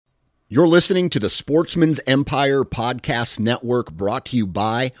You're listening to the Sportsman's Empire Podcast Network, brought to you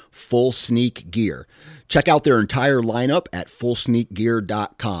by Full Sneak Gear. Check out their entire lineup at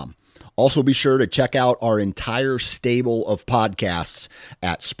fullsneakgear.com. Also be sure to check out our entire stable of podcasts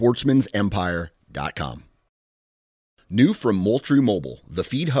at sportsmansempire.com. New from Moultrie Mobile, the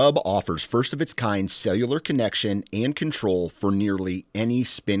Feed Hub offers first-of-its-kind cellular connection and control for nearly any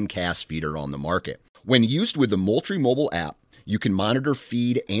spin cast feeder on the market. When used with the Moultrie Mobile app, you can monitor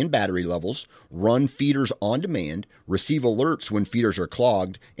feed and battery levels, run feeders on demand, receive alerts when feeders are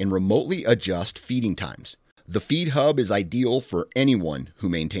clogged, and remotely adjust feeding times. The Feed Hub is ideal for anyone who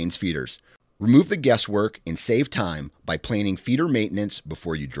maintains feeders. Remove the guesswork and save time by planning feeder maintenance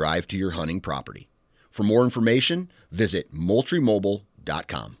before you drive to your hunting property. For more information, visit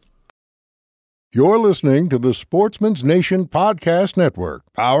MoultrieMobile.com. You're listening to the Sportsman's Nation Podcast Network,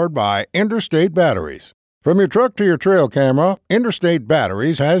 powered by Interstate Batteries. From your truck to your trail camera, Interstate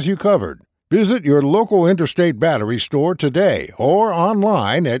Batteries has you covered. Visit your local Interstate Battery store today or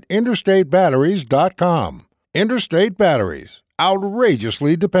online at interstatebatteries.com. Interstate Batteries,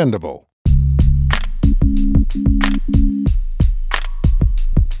 outrageously dependable.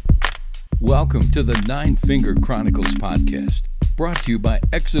 Welcome to the Nine Finger Chronicles podcast, brought to you by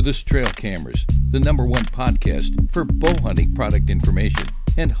Exodus Trail Cameras, the #1 podcast for bow hunting product information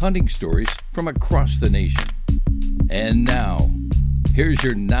and hunting stories from across the nation. And now, here's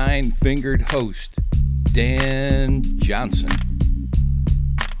your nine-fingered host, Dan Johnson.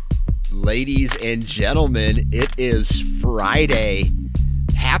 Ladies and gentlemen, it is Friday.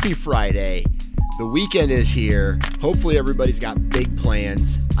 Happy Friday. The weekend is here. Hopefully everybody's got big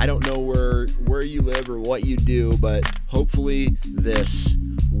plans. I don't know where you live or what you do, but hopefully this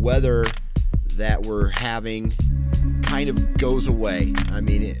weather that we're having kind of goes away. I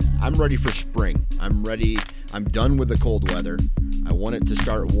mean, I'm ready for spring. I'm ready. I'm done with the cold weather. I want it to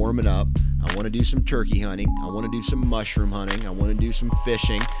start warming up. I want to do some turkey hunting. I want to do some mushroom hunting. I want to do some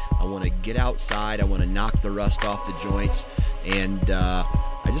fishing. I want to get outside. I want to knock the rust off the joints. And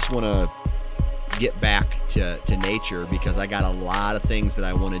I just want to get back to nature, because I got a lot of things that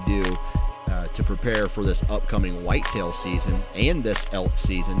I want to do to prepare for this upcoming whitetail season and this elk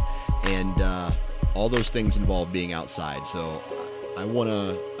season. And all those things involve being outside. So I want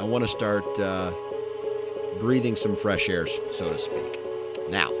to start breathing some fresh air, so to speak.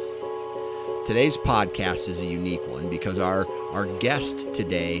 Now, today's podcast is a unique one because our guest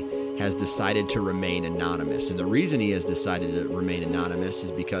today has decided to remain anonymous. And the reason he has decided to remain anonymous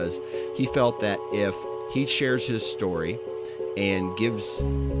is because he felt that if he shares his story and gives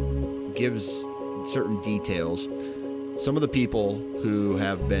certain details, some of the people who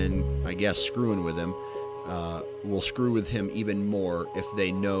have been, I guess, screwing with him will screw with him even more if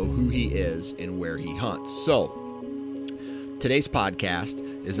they know who he is and where he hunts. So, today's podcast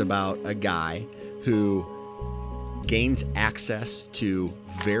is about a guy who gains access to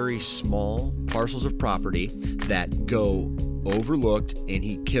very small parcels of property that go overlooked, and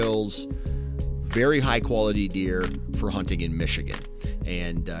he kills very high quality deer for hunting in Michigan.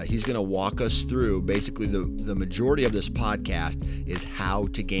 And he's going to walk us through basically the majority of this podcast is how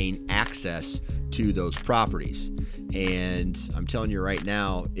to gain access to those properties. And I'm telling you right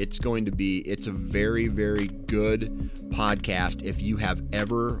now, it's a very, very good podcast if you have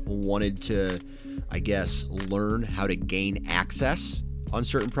ever wanted to, I guess, learn how to gain access on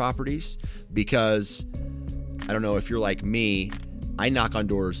certain properties. Because I don't know if you're like me, I knock on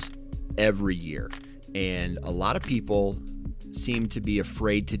doors every year, and a lot of people seem to be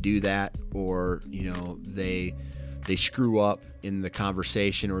afraid to do that, or they screw up in the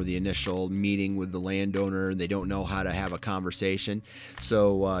conversation or the initial meeting with the landowner, and they don't know how to have a conversation.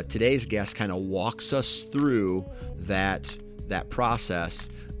 So today's guest kind of walks us through that process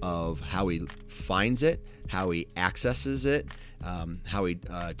of how he finds it, how he accesses it, how he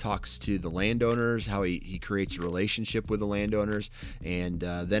talks to the landowners, how he creates a relationship with the landowners. And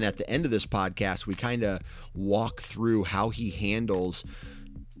then at the end of this podcast, we kind of walk through how he handles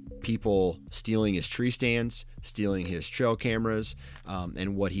people stealing his tree stands, stealing his trail cameras,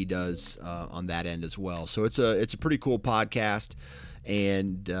 and what he does on that end as well. So it's a pretty cool podcast.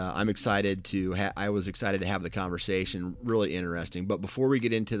 And I'm excited I was excited to have the conversation. Really interesting. But before we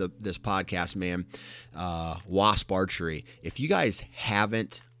get into this podcast, man, Wasp Archery. If you guys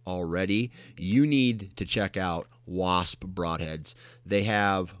haven't already, you need to check out Wasp broadheads. They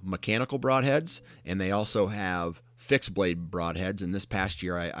have mechanical broadheads, and they also have fixed blade broadheads. And this past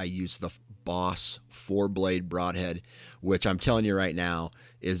year, I used the Boss 4-blade broadhead, which I'm telling you right now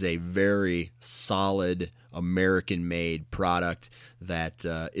is a very solid American-made product that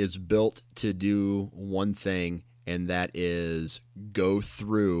is built to do one thing and that is go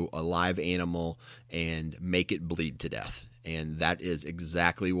through a live animal and make it bleed to death. And that is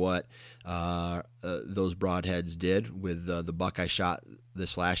exactly what those broadheads did with the buck I shot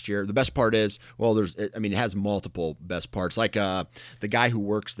this last year. The best part is, well, it has multiple best parts. Like the guy who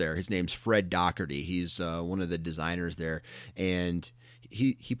works there, his name's Fred Doherty. He's one of the designers there, and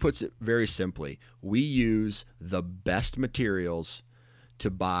he puts it very simply. We use the best materials to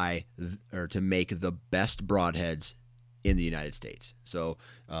buy or to make the best broadheads in the United States. So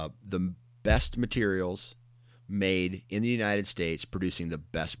the best materials made in the United States producing the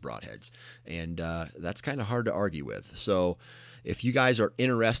best broadheads. And that's kind of hard to argue with. So if you guys are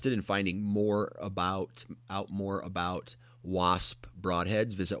interested in finding more about Wasp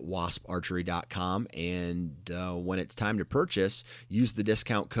broadheads, visit wasparchery.com. And when it's time to purchase, use the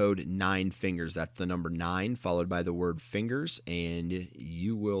discount code 9fingers. That's the number 9 followed by the word fingers, and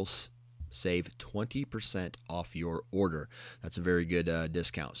you will save 20% off your order. That's a very good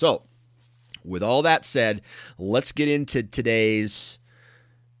discount. So with all that said, let's get into today's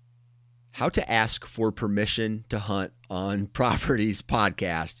How to Ask for Permission to Hunt on Properties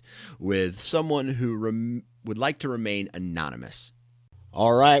podcast with someone who would like to remain anonymous.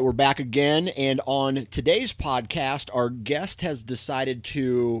 All right, we're back again, and on today's podcast, our guest has decided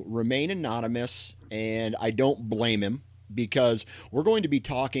to remain anonymous, and I don't blame him, because we're going to be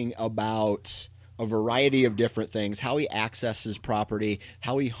talking about a variety of different things, how he accesses property,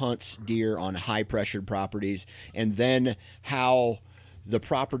 how he hunts deer on high-pressured properties, and then how the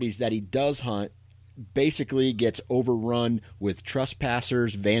properties that he does hunt basically gets overrun with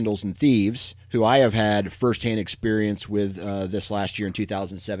trespassers, vandals, and thieves, who I have had firsthand experience with this last year in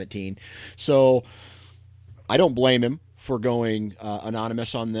 2017. So I don't blame him for going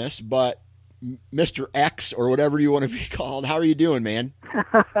anonymous on this, but Mr. X, or whatever you want to be called, how are you doing, man?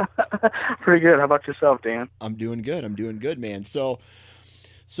 Pretty good. How about yourself, Dan? I'm doing good, man. So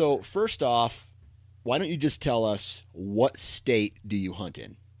first off, why don't you just tell us, what state do you hunt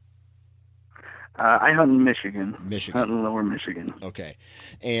in? I hunt in Michigan. Michigan. Hunt in Lower Michigan. Okay.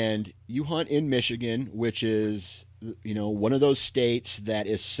 And you hunt in Michigan, which is, one of those states that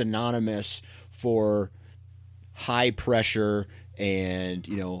is synonymous for high pressure and,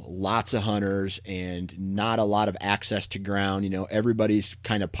 lots of hunters and not a lot of access to ground. Everybody's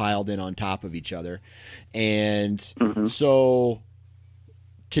kind of piled in on top of each other. And so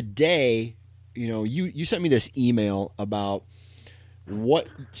today, you sent me this email about what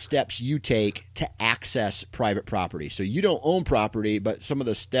steps you take to access private property. So you don't own property, but some of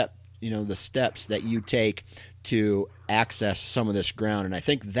the steps that you take to access some of this ground. And I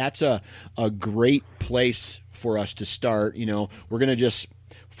think that's a great place for us to start. We're going to just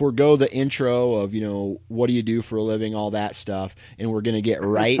forego the intro of, what do you do for a living, all that stuff. And we're going to get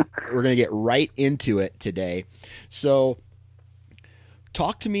right into it today. So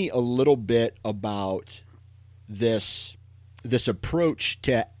talk to me a little bit about this approach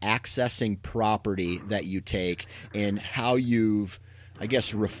to accessing property that you take and how you've, I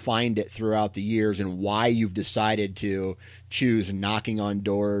guess, refined it throughout the years, and why you've decided to choose knocking on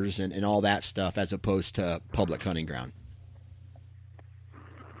doors and all that stuff as opposed to public hunting ground.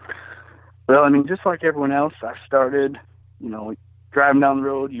 Well, just like everyone else, I started, driving down the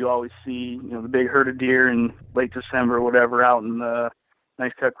road. You always see, the big herd of deer in late December or whatever out in the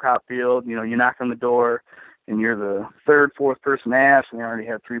nice cut crop field. You knock on the door, and you're the third, fourth person asked, and you already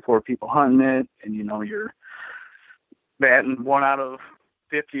have 3-4 people hunting it, and you're batting 1 out of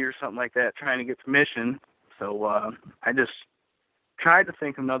 50 or something like that, trying to get permission. So I just tried to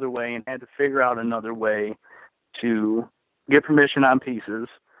think another way and had to figure out another way to get permission on pieces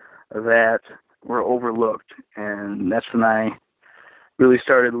that were overlooked. And that's when I really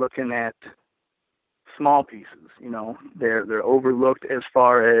started looking at small pieces. They're overlooked as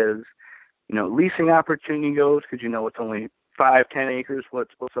far as leasing opportunity goes, because it's only 5-10 acres.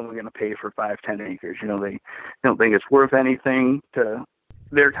 What's someone going to pay for 5-10 acres? They don't think it's worth anything to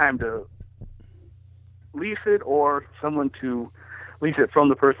their time to lease it, or someone to lease it from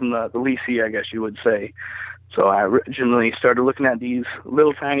the person, the leasee, I guess you would say. So I originally started looking at these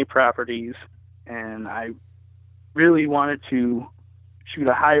little tiny properties, and I really wanted to shoot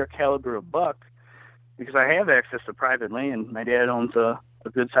a higher caliber of buck because I have access to private land. My dad owns a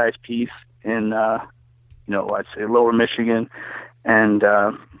good-sized piece in, I'd say Lower Michigan, and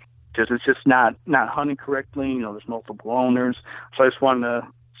it's just not hunting correctly. There's multiple owners, so I just wanted to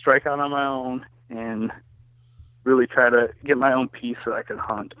strike out on my own and really try to get my own piece so I could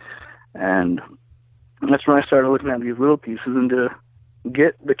hunt. And that's when I started looking at these little pieces, and to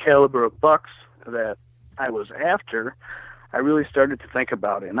get the caliber of bucks that I was after, I really started to think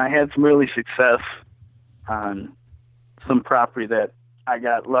about it. And I had some early success on some property that I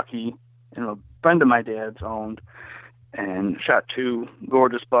got lucky, a friend of my dad's owned, and shot 2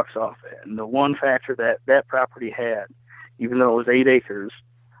 gorgeous bucks off it. And the one factor that property had, even though it was 8 acres,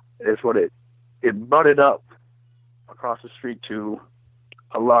 is what it butted up across the street to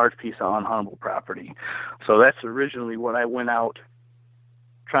a large piece of unhuntable property. So that's originally what I went out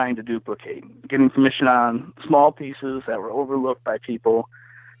trying to duplicate, getting permission on small pieces that were overlooked by people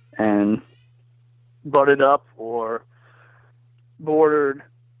and butted up or bordered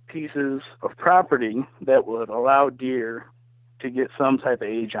pieces of property that would allow deer to get some type of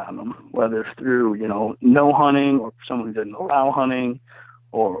age on them, whether it's through, no hunting or someone who didn't allow hunting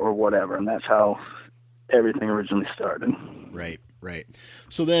or whatever. And that's how everything originally started. Right.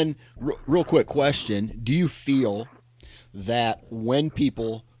 So then, real quick question. Do you feel that when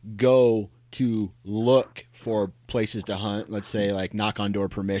people go to look for places to hunt, let's say like knock on door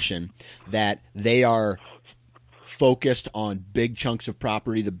permission, that they are focused on big chunks of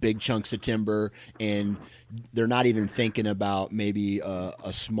property, the big chunks of timber, and they're not even thinking about maybe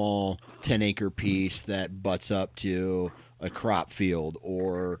a small 10-acre piece that butts up to a crop field,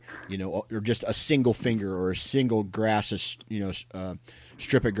 or or just a single finger or a single grass,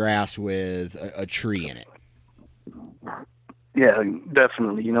 strip of grass with a tree in it? Yeah,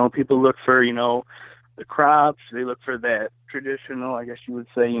 definitely. People look for, the crops. They look for that traditional, I guess you would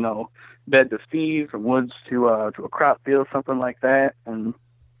say, bed to feed, from woods to a crop field, something like that. And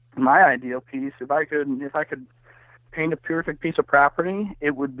my ideal piece, if I could paint a perfect piece of property,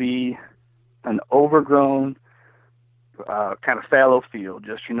 it would be an overgrown kind of fallow field,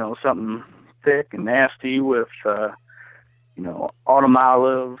 just, something thick and nasty with, autumn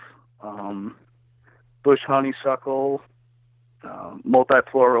olive, bush honeysuckle,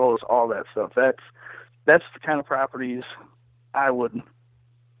 multiflorals, all that stuff. That's the kind of properties I would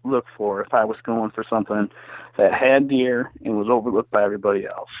look for if I was going for something that had deer and was overlooked by everybody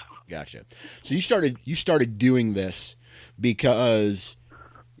else. Gotcha. So you started doing this because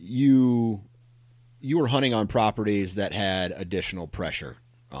you were hunting on properties that had additional pressure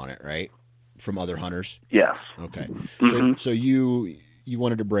on it, right? From other hunters? Yes. Okay. Mm-hmm. So you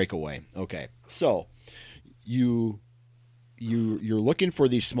wanted to break away. Okay. So you're looking for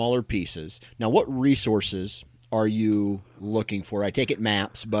these smaller pieces. Now, what resources are you looking for? I take it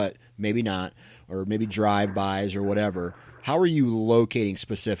maps, but maybe not, or maybe drive-bys or whatever. How are you locating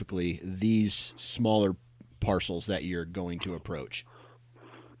specifically these smaller parcels that you're going to approach?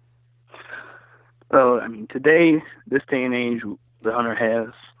 Well, today, this day and age, the hunter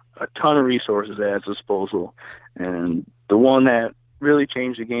has a ton of resources at his disposal. And the one that really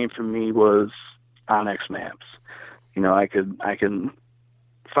changed the game for me was onX Maps. I can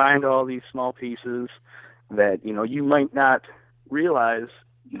find all these small pieces that, you might not realize,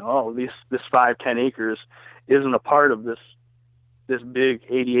 this 5-10 acres isn't a part of this big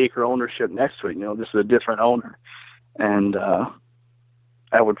 80-acre ownership next to it. This is a different owner. And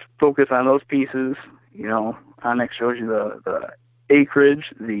I would focus on those pieces. onX shows you the acreage,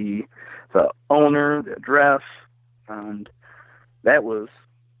 the owner, the address, and that was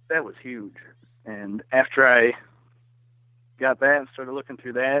huge. And after I got that and started looking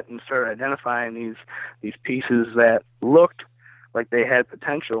through that and started identifying these pieces that looked like they had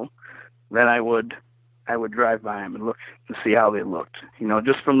potential, then I would drive by them and look to see how they looked.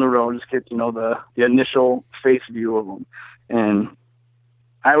 Just from the road, just get the initial face view of them. And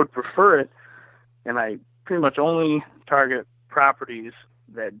I would prefer it, and I pretty much only target properties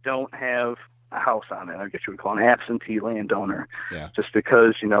that don't have a house on it. I guess you would call an absentee landowner. Yeah. Just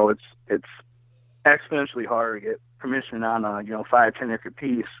because it's exponentially hard to get permission on a 5-10 acre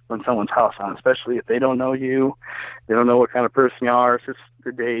piece when someone's house on it, especially if they don't know you, they don't know what kind of person you are. It's just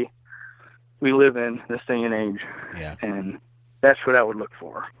the day we live in, this day and age. Yeah. And that's what I would look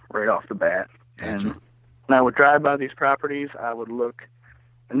for right off the bat. Gotcha. And when I would drive by these properties, I would look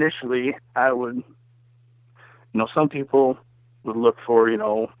initially. I would, some people would look for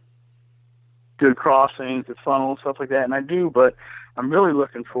good crossings, good funnels, stuff like that, and I do, but I'm really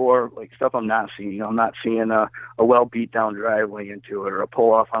looking for stuff I'm not seeing. I'm not seeing a well beat down driveway into it or a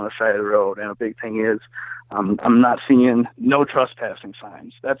pull off on the side of the road. And a big thing is I'm not seeing no trespassing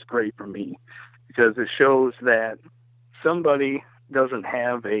signs. That's great for me because it shows that somebody doesn't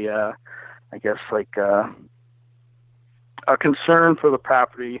have a concern for the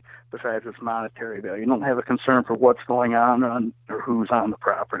property besides its monetary value. You don't have a concern for what's going on or who's on the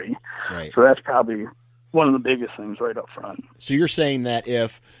property. Right. So that's probably one of the biggest things right up front. So you're saying that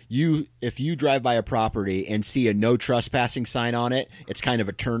if you drive by a property and see a no trespassing sign on it, it's kind of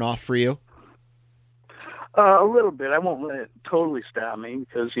a turnoff for you? A little bit. I won't let it totally stop me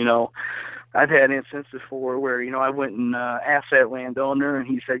because, I've had instances before where, I went and asked that landowner, and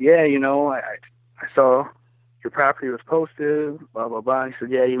he said, yeah, I saw your property was posted, blah, blah, blah. He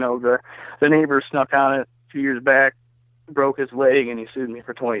said, yeah, the neighbor snuck on it a few years back, broke his leg, and he sued me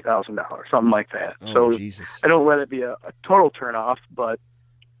for $20,000, something like that. Oh, so Jesus. I don't let it be a total turnoff, but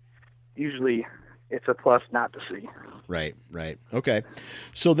usually it's a plus not to see. Right. Okay.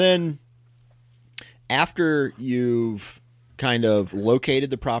 So then after you've kind of located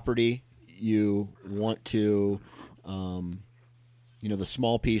the property, you want to, the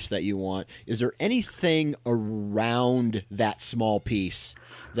small piece that you want, is there anything around that small piece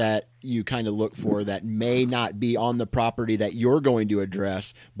that you kind of look for that may not be on the property that you're going to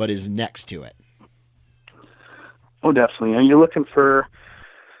address, but is next to it? Oh, definitely. And you're looking for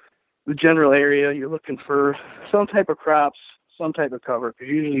the general area. You're looking for some type of crops, some type of cover. Because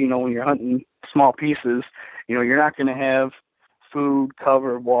usually, when you're hunting small pieces, you're not going to have food,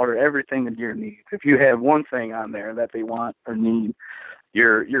 cover, water, everything the deer need. If you have one thing on there that they want or need,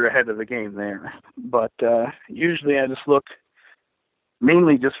 you're ahead of the game there. But usually I just look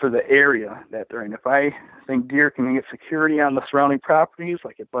mainly just for the area that they're in. If I think deer can get security on the surrounding properties,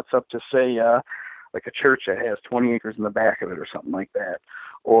 like it butts up to, say, like a church that has 20 acres in the back of it or something like that,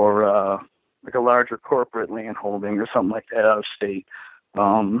 or like a larger corporate land holding or something like that out of state.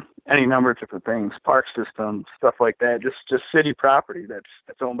 Any number of different things, park systems, stuff like that, just city property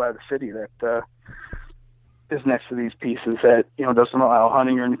that's owned by the city that is next to these pieces that, doesn't allow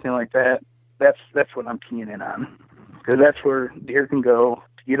hunting or anything like that. That's what I'm keying in on, because that's where deer can go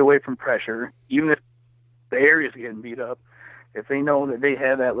to get away from pressure. Even if the area's getting beat up, if they know that they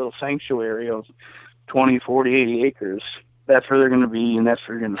have that little sanctuary of 20, 40, 80 acres, that's where they're going to be, and that's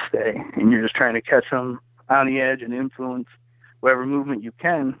where they're going to stay. And you're just trying to catch them on the edge and influence whatever movement you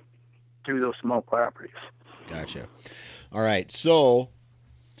can through those small properties. Gotcha. All right. So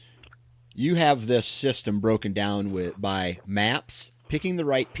you have this system broken down by maps, picking the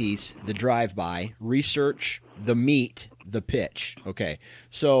right piece, the drive-by, research, the meet, the pitch. Okay.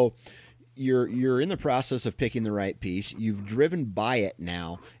 So you're in the process of picking the right piece. You've driven by it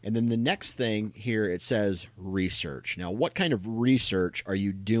now. And then the next thing here, it says research. Now, what kind of research are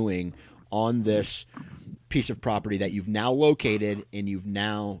you doing on this piece of property that you've now located and you've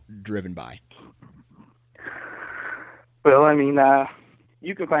now driven by? Well, I mean,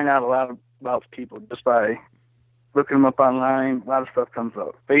 you can find out a lot about people just by looking them up online. A lot of stuff comes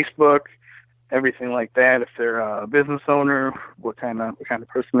up. Facebook, everything like that. If they're a business owner, what kind of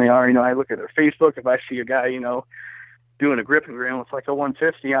person they are. I look at their Facebook. If I see a guy, doing a grip and grill, it's like a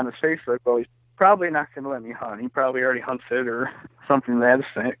 150 on his Facebook, well, he's probably not going to let me hunt. He probably already hunts it or something to that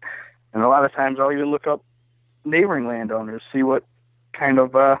extent. And a lot of times I'll even look up neighboring landowners, see what kind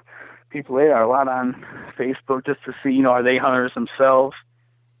of people they are. A lot on Facebook just to see, are they hunters themselves?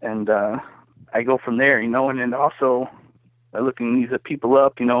 And I go from there, and then also by looking these people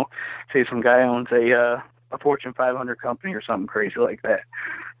up, say some guy owns a Fortune 500 company or something crazy like that.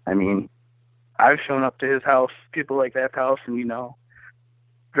 I mean, I've shown up to his house, people like that house, and,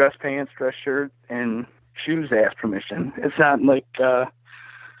 dress pants, dress shirt, and shoes ask permission. It's not like the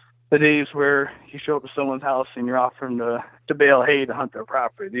days where you show up to someone's house and you're offering to bale hay to hunt their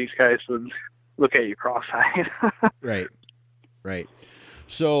property. These guys would look at you cross-eyed. Right.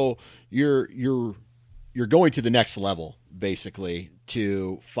 So you're going to the next level, basically,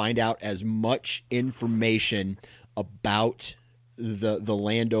 to find out as much information about the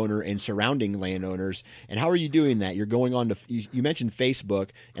landowner and surrounding landowners. And how are you doing that? You're going on to, you mentioned Facebook,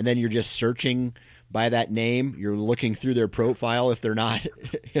 and then you're just searching by that name. You're looking through their profile if they're not.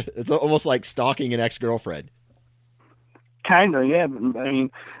 It's almost like stalking an ex-girlfriend. Kind of, yeah. I mean,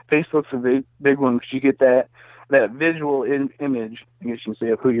 Facebook's a big one because you get that visual image, I guess you can say,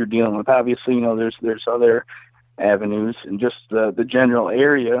 of who you're dealing with. Obviously, there's other avenues, and just the general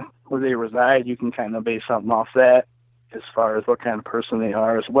area where they reside, you can kind of base something off that as far as what kind of person they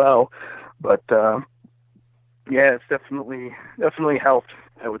are as well. But yeah, it's definitely helped,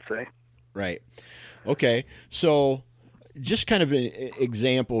 I would say. Right. Okay. So just kind of an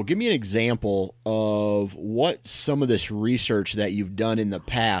example, give me an example of what some of this research that you've done in the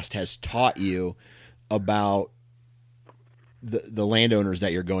past has taught you about the landowners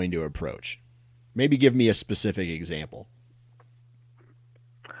that you're going to approach. Maybe give me a specific example.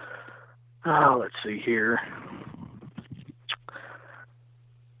 Oh, let's see here.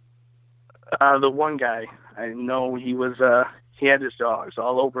 The one guy, I know he had his dogs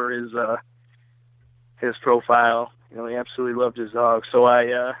all over his profile. He absolutely loved his dogs. So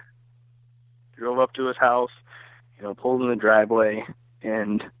I drove up to his house, pulled in the driveway,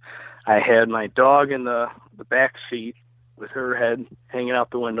 and I had my dog in the back seat, with her head hanging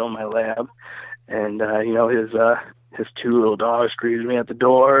out the window in my lab. And, you know, his two little dogs greeted me at the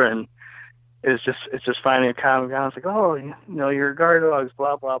door, and it's just finding a common ground. It's like, oh, you know, your guard dogs,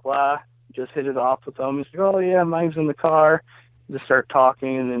 blah, blah, blah. Just hit it off with them. He's like, oh yeah, mine's in the car. Just start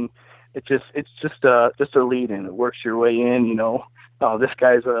talking, and then it's just a lead in. It works your way in, you know. Oh, this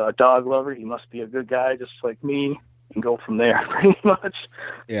guy's a dog lover. He must be a good guy, just like me, and go from there, pretty much.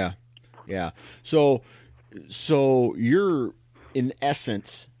 Yeah, yeah. So you're in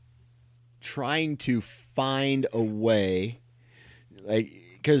essence trying to find a way, like,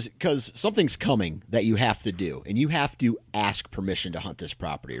 because something's coming that you have to do, and you have to ask permission to hunt this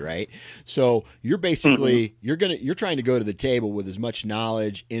property, right? So you're basically you're trying to go to the table with as much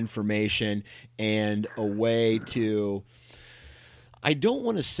knowledge, information, and a way to, I don't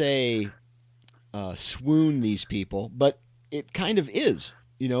want to say swoon these people, but it kind of is.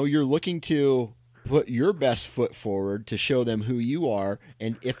 You know, you're looking to put your best foot forward to show them who you are,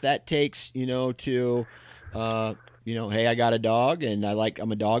 and if that takes, you know, to you know, hey, I got a dog and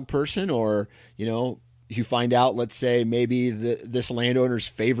I'm a dog person, or, you know, you find out, let's say maybe this landowner's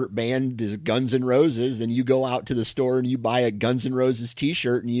favorite band is Guns N' Roses, then you go out to the store and you buy a Guns N' Roses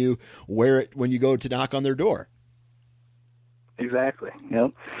t-shirt and you wear it when you go to knock on their door. Exactly.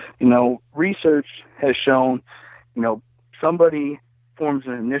 You know, research has shown, you know, somebody forms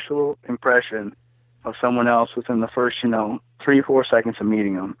an initial impression of someone else within the first, you know, 3-4 seconds of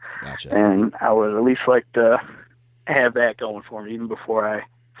meeting them. Gotcha. And I would at least like to have that going for me even before I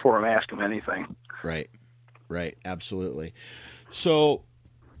ask them anything. Right. Absolutely. So,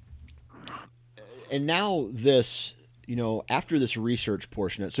 and now this, you know, after this research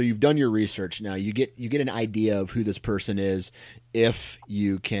portion, so you've done your research. Now you get an idea of who this person is, if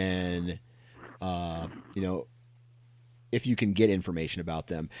you can, you know, if you can get information about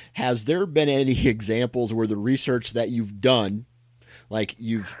them. Has there been any examples where the research that you've done, like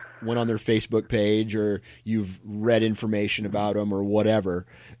you've went on their Facebook page or you've read information about them or whatever,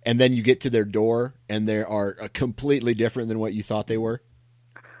 and then you get to their door and they are completely different than what you thought they were?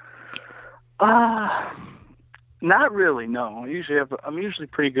 Not really, no. I'm usually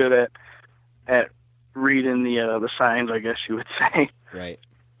pretty good at reading the signs, I guess you would say.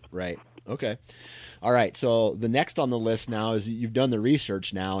 Right. Okay. All right. So the next on the list now is you've done the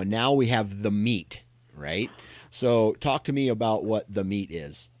research now, and now we have the meet, right? So talk to me about what the meet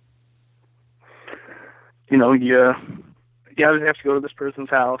is. You know, you always have to go to this person's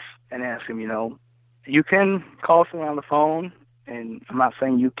house and ask him, you know, you can call someone on the phone, and I'm not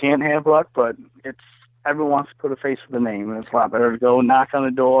saying you can't have luck, but everyone wants to put a face with a name, and it's a lot better to go knock on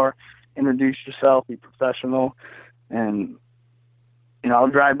the door, introduce yourself, be professional, and, you know, I'll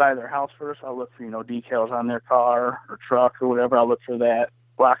drive by their house first. I'll look for, you know, decals on their car or truck or whatever. I'll look for that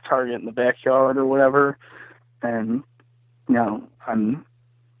black target in the backyard or whatever, and, you know, I'm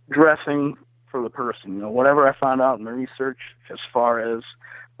dressing for the person, you know, whatever I found out in the research as far as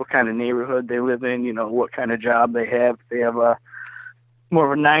what kind of neighborhood they live in, you know, what kind of job they have. If they have a more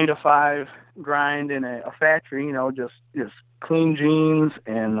of a 9-to-5 grind in a factory, you know, just clean jeans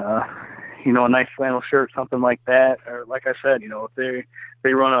and, you know, a nice flannel shirt, something like that. Or like I said, you know, if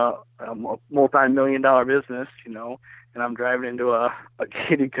they run a multi-million-dollar business, you know, and I'm driving into a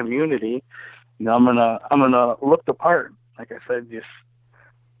gated community, you know, I'm gonna look the part. Like I said, just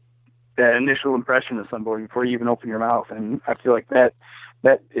that initial impression of somebody before you even open your mouth, and I feel like that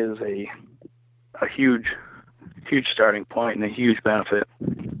is a huge starting point and a huge benefit.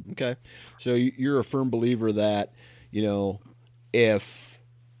 Okay, so you're a firm believer that, you know, if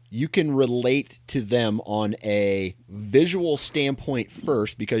you can relate to them on a visual standpoint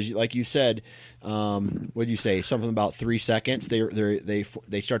first, because like you said, what did you say? Something about 3 seconds.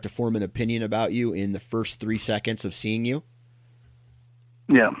 They start to form an opinion about you in the first 3 seconds of seeing you.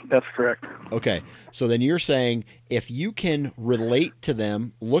 Yeah, that's correct. Okay, so then you're saying if you can relate to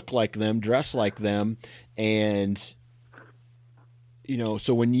them, look like them, dress like them, and, you know,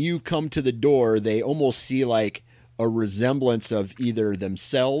 so when you come to the door, they almost see like a resemblance of either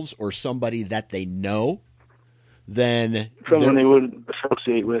themselves or somebody that they know, then someone they would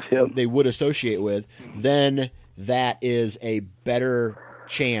associate with. Yeah, they would associate with. Then that is a better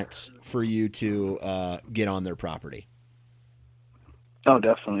chance for you to get on their property. Oh,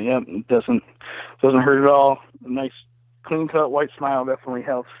 definitely. Yeah, it doesn't hurt at all. A nice, clean-cut white smile definitely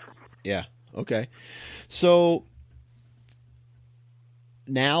helps. Yeah. Okay. So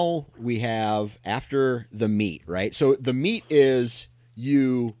now we have, after the meet, right? So the meet is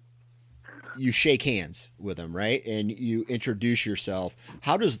you shake hands with them, right? And you introduce yourself.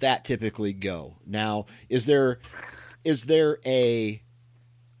 How does that typically go? Now, is there a,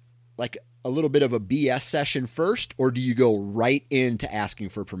 like, a little bit of a BS session first, or do you go right into asking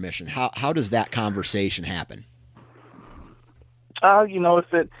for permission? How does that conversation happen?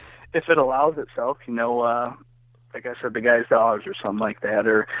 If it allows itself, like I said, the guy's dogs or something like that,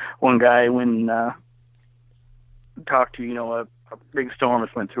 or one guy when talked to a big storm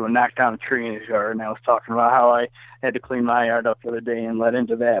just went through and knocked down a tree in his yard, and I was talking about how I had to clean my yard up the other day and let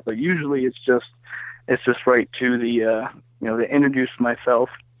into that. But usually it's just right to the to introduce myself,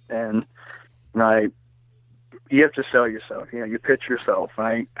 and you have to sell yourself. You pitch yourself.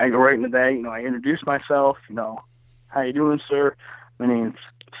 I go right into that. I introduce myself. How you doing, sir? My name's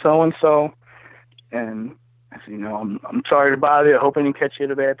so and so, and I said, I'm sorry to bother you. I hope I didn't catch you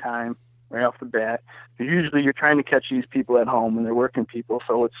at a bad time right off the bat. Usually you're trying to catch these people at home and they're working people,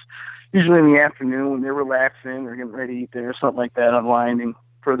 so it's usually in the afternoon when they're relaxing or getting ready to eat dinner or something like that, unwinding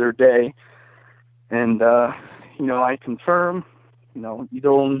for their day. And I confirm, you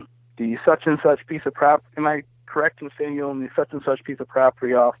own the such and such piece of property. Am I correct in saying you own the such and such piece of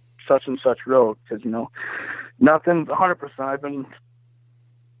property off such and such road? Because nothing's 100%. I've been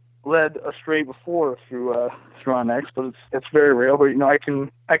led astray before through Onnex, but it's very rare. But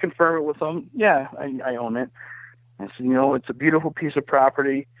I confirm it with them. Yeah, I own it. I said, it's a beautiful piece of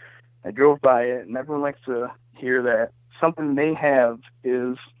property. I drove by it, and everyone likes to hear that something they have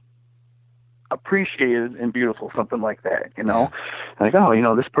is appreciated and beautiful, something like that. Like,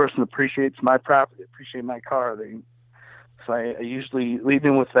 this person appreciates my property, appreciate my car. So I usually lead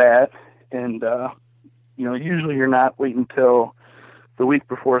in with that, and usually you're not waiting until the week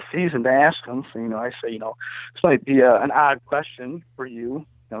before season to ask them. So, I say, this might be an odd question for you,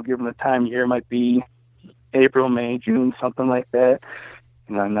 given the time of year, might be April, May, June, something like that.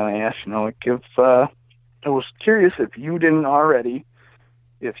 And then I ask, I was curious if you didn't already,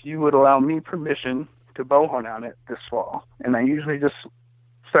 if you would allow me permission to bow hunt on it this fall. And I usually just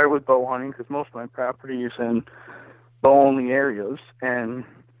start with bow hunting because most of my property is in bow-only areas. And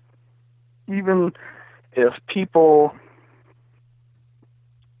even if people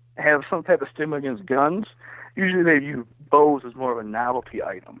have some type of stigma against guns, usually they view bows as more of a novelty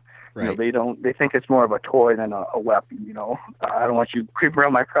item. Right. They think it's more of a toy than a weapon. I don't want you creeping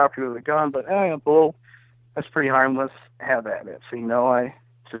around my property with a gun, but a bow, that's pretty harmless. Have at it. So I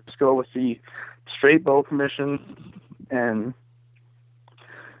just go with the straight bow permission and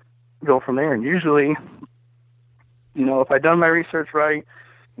go from there. And usually, if I've done my research right,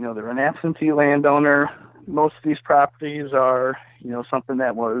 they're an absentee landowner. Most of these properties are, something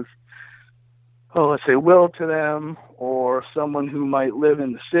that was, let's say, willed to them, or someone who might live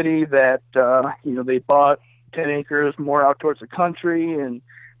in the city that, they bought 10 acres more out towards the country and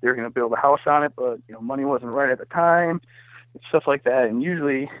they're going to build a house on it, but, money wasn't right at the time, stuff like that. And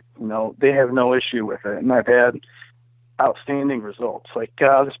usually, they have no issue with it. And I've had outstanding results. Like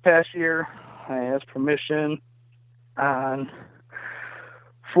this past year, I asked permission on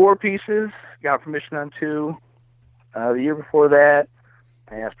 4 pieces, got permission on 2. The year before that,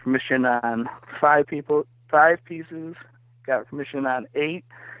 I asked permission on 5 pieces, got permission on 8.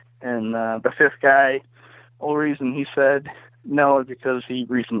 And the 5th guy, only reason he said no is because he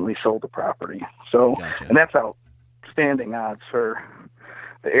recently sold the property. So, Gotcha. And that's outstanding odds for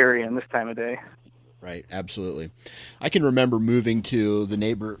the area in this time of day. Right, absolutely. I can remember moving to the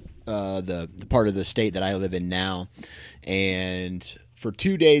the part of the state that I live in now, and for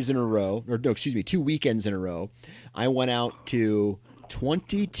 2 days in a row, 2 weekends in a row, I went out to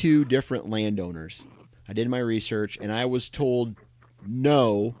 22 different landowners. I did my research, and I was told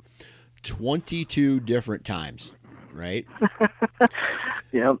no 22 different times, right?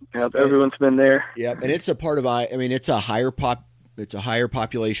 Yep, everyone's been there. Yep, and it's a part of it's a higher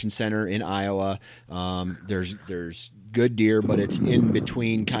population center in Iowa. There's good deer, but it's in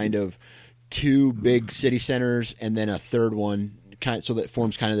between kind of 2 big city centers and then a third one, so that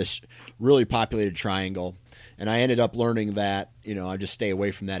forms kind of this really populated triangle. And I ended up learning that, I just stay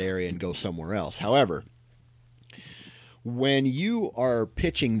away from that area and go somewhere else. However, when you are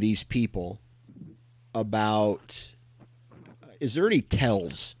pitching these people about, is there any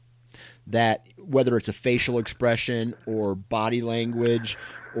tells that whether it's a facial expression or body language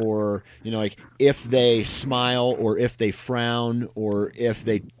or, like if they smile or if they frown or if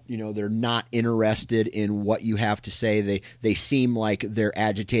they, they're not interested in what you have to say, they seem like they're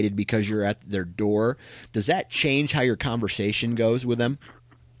agitated because you're at their door. Does that change how your conversation goes with them?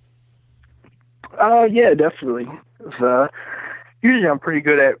 Yeah, definitely. Usually I'm pretty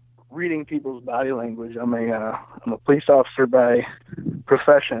good at reading people's body language. I'm a police officer by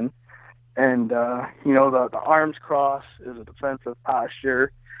profession. And, the arms cross is a defensive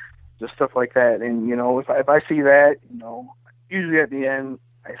posture, just stuff like that. And, if I see that, usually at the end,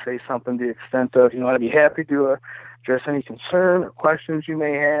 I say something to the extent of, I'd be happy to address any concern or questions you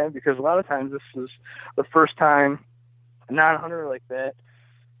may have, because a lot of times this is the first time a non-hunter like that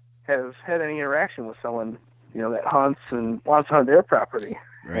has had any interaction with someone, that hunts and wants to hunt their property.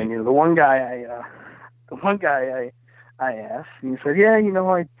 Right. And the one guy I asked, and he said, yeah,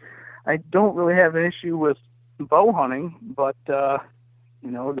 I don't really have an issue with bow hunting, but the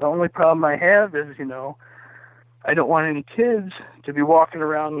only problem I have is, I don't want any kids to be walking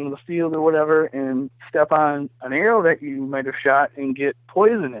around in the field or whatever and step on an arrow that you might have shot and get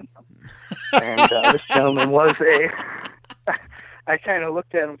poison in them. And this gentleman was I kind of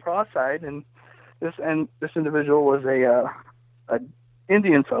looked at him cross-eyed, and this individual was a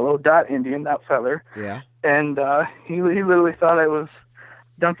Indian fellow, Indian, not feather. Yeah. And he literally thought I was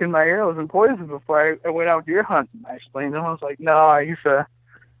dunking my arrows in poison before I went out deer hunting. I explained to him, I was like, no, I use a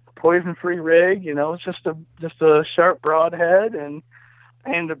poison-free rig, it's just a sharp broadhead, and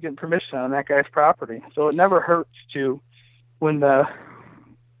I ended up getting permission on that guy's property. So it never hurts to, when the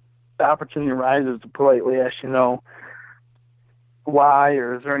opportunity arises, to politely ask, why,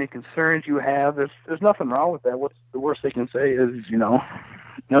 or is there any concerns you have? There's nothing wrong with that. What's the worst they can say is, no,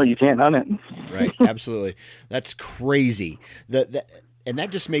 you can't hunt it. Right, absolutely. That's crazy. And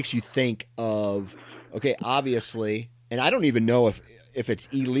that just makes you think of, okay, obviously, and I don't even know if it's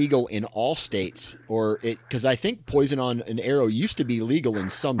illegal in all states, or because I think poison on an arrow used to be legal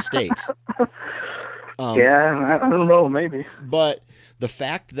in some states. Yeah, I don't know, maybe. But the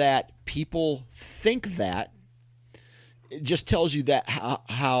fact that people think that, it just tells you that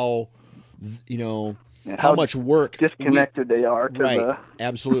how much work disconnected they are to right,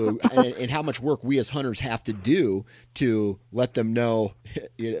 absolutely, and how much work we as hunters have to do to let them know,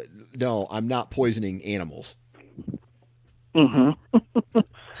 no, I'm not poisoning animals. Mm-hmm.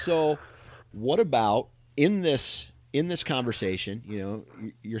 So what about in this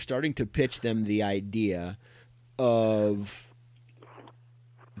conversation, you're starting to pitch them the idea of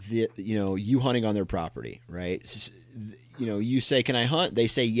you hunting on their property, right? You say, can I hunt? They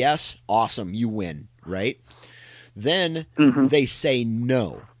say yes. Awesome. You win. Right. Then they say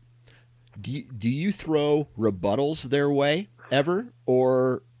no. Do you throw rebuttals their way ever?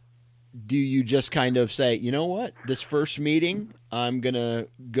 Or do you just kind of say, you know what, this first meeting, I'm going to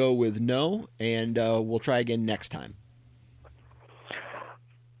go with no, and we'll try again next time?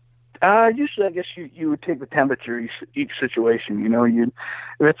 Usually, I guess you would take the temperature each situation.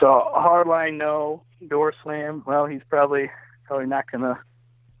 If it's a hard line no, door slam, well, he's probably not going to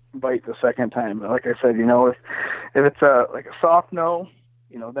bite the second time. But like I said, if it's a soft no,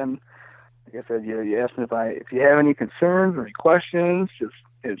 then like I said, you ask me if you have any concerns or any questions.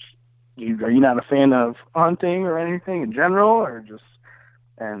 Are you not a fan of hunting or anything in general, or just,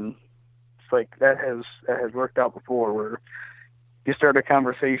 and it's like that has worked out before, where you start a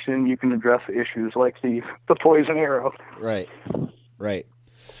conversation, you can address issues like the poison arrow. Right.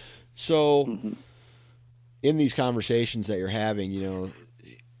 So in these conversations that you're having,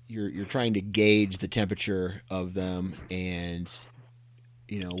 you're trying to gauge the temperature of them, and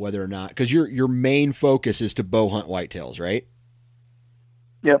whether or not, because your main focus is to bow hunt whitetails, right?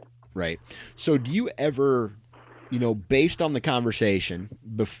 Yep. Right. So do you ever, based on the conversation,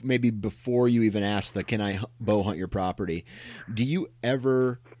 maybe before you even ask can I bow hunt your property, do you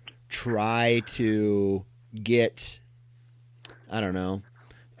ever try to get, I don't know,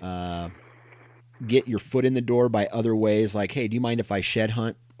 get your foot in the door by other ways? Like, hey, do you mind if I shed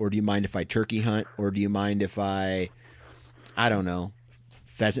hunt? Or do you mind if I turkey hunt? Or do you mind if I don't know,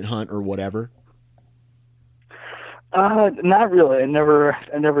 pheasant hunt or whatever? Not really. I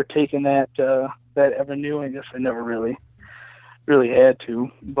never taken that avenue. I guess I never really had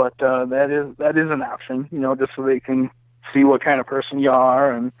to. But that is an option, just so they can see what kind of person you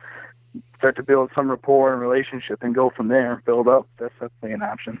are and start to build some rapport and relationship and go from there, build up. That's definitely an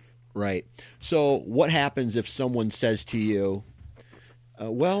option. Right. So what happens if someone says to you,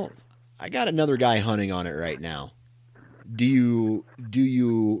 well, I got another guy hunting on it right now? Do you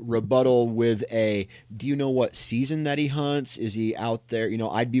rebuttal with do you know what season that he hunts? Is he out there?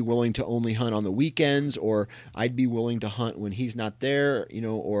 I'd be willing to only hunt on the weekends, or I'd be willing to hunt when he's not there,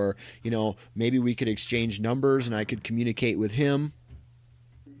 or, maybe we could exchange numbers and I could communicate with him.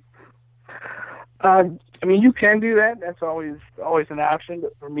 You can do that. That's always an option.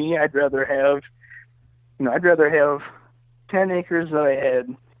 But for me, I'd rather have 10 acres that I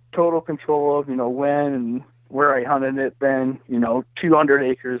had total control of, when and where I hunted it, than 200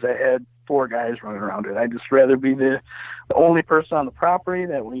 acres I had 4 guys running around it. I'd just rather be the only person on the property.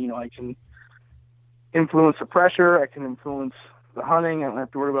 That way, I can influence the pressure, I can influence the hunting, I don't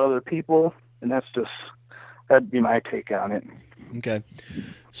have to worry about other people, and that'd be my take on it. Okay.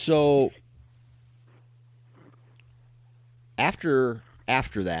 So after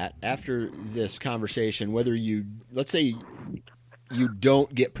this conversation, whether let's say you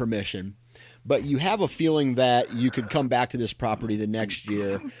don't get permission, but you have a feeling that you could come back to this property the next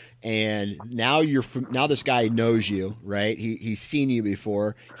year, and now this guy knows you, right? He's seen you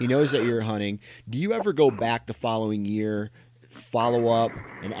before. He knows that you're hunting. Do you ever go back the following year, follow up,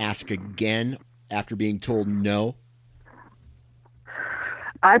 and ask again after being told no?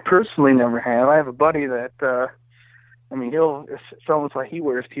 I personally never have. I have a buddy that, it's almost like he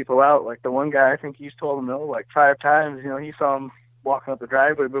wears people out. Like the one guy, I think he's told him no like 5 times. He saw him walking up the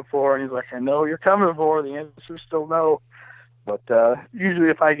driveway before, and he's like, I know you're coming for. The answer's still no. But usually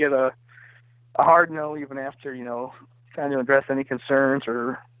if I get a hard no, even after, trying to address any concerns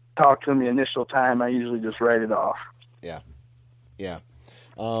or talk to him the initial time, I usually just write it off. Yeah. Yeah.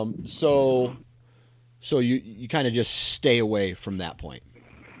 So you kind of just stay away from that point.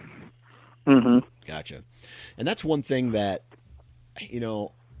 Mm-hmm. Gotcha. And that's one thing that,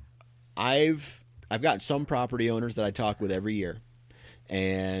 I've got some property owners that I talk with every year.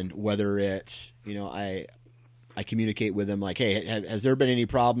 And whether it's, I communicate with them like, hey, has there been any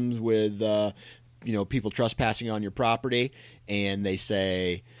problems with, people trespassing on your property? And they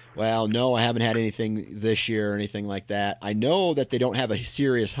say, well, no, I haven't had anything this year or anything like that. I know that they don't have a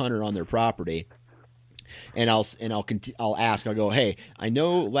serious hunter on their property. And I'll ask, I'll go, hey, I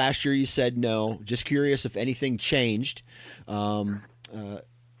know last year you said no, just curious if anything changed.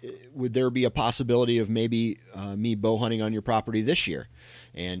 Would there be a possibility of maybe me bow hunting on your property this year?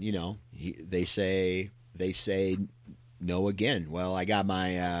 And they say no again. Well, I got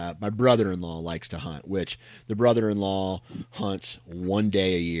my brother-in-law likes to hunt, which the brother-in-law hunts one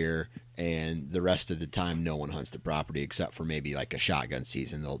day a year, and the rest of the time no one hunts the property except for maybe like a shotgun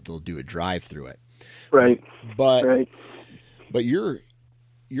season. They'll do a drive through it. Right. But your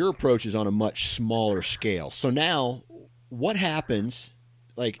approach is on a much smaller scale. So now what happens?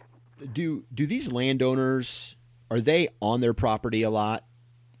 Like, do these landowners, are they on their property a lot?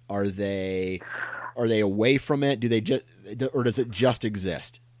 Are they away from it? Or does it just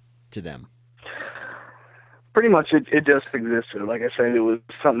exist to them? Pretty much it just existed. Like I said, it was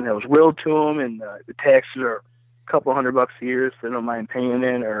something that was willed to them, and the taxes are a couple $100 a year, so they don't mind paying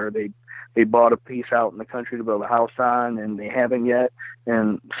it, or they bought a piece out in the country to build a house on, and they haven't yet.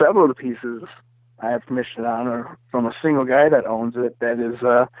 And several of the pieces I have permission on are from a single guy that owns it. That is,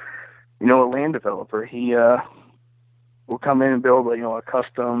 a land developer. He will come in and build, a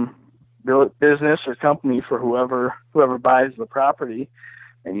custom build business or company for whoever buys the property,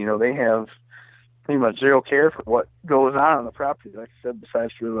 and they have pretty much zero care for what goes on the property. Like I said,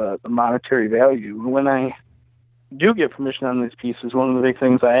 besides for the monetary value. When I do get permission on these pieces, one of the big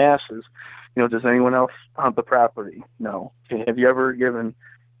things I ask is, does anyone else hunt the property? No. Okay, have you ever given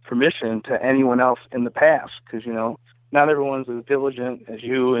permission to anyone else in the past? Because, not everyone's as diligent as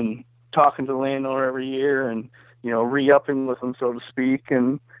you and talking to the landowner every year and, re-upping with them, so to speak,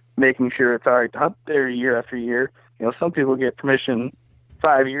 and making sure it's all right to hunt there year after year. Some people get permission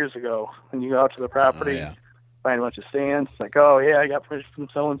 5 years ago, and you go out to the property, find a bunch of stands. It's like, oh, yeah, I got permission from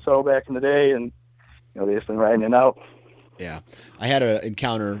so-and-so back in the day, and they just been riding it out. Yeah. I had an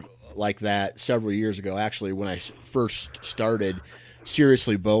encounter like that several years ago, actually, when I first started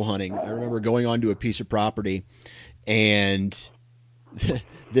seriously bow hunting. I remember going onto a piece of property, and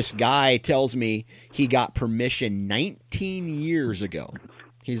this guy tells me he got permission 19 years ago.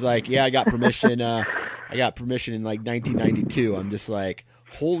 He's like, yeah, I got permission in like 1992. I'm just like,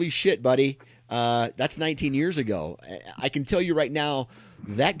 holy shit, buddy. That's 19 years ago. I can tell you right now,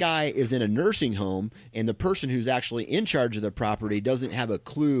 that guy is in a nursing home, and the person who's actually in charge of the property doesn't have a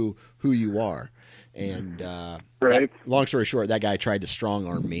clue who you are. And long story short, that guy tried to strong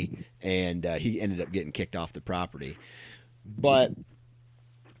arm me, and he ended up getting kicked off the property. But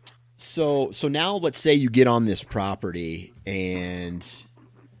so now let's say you get on this property, and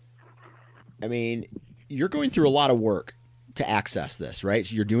I mean, you're going through a lot of work to access this, right?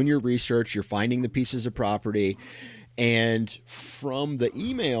 So you're doing your research, you're finding the pieces of property, and from the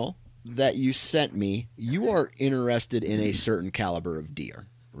email that you sent me, you are interested in a certain caliber of deer,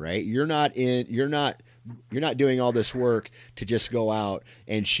 right? You're not doing all this work to just go out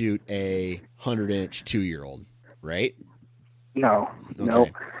and shoot a 100-inch 2-year-old, right? No, okay. No.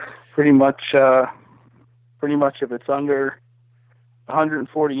 Pretty much if it's under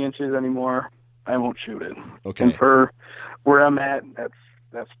 140 inches anymore, I won't shoot it. Okay. And for where I'm at,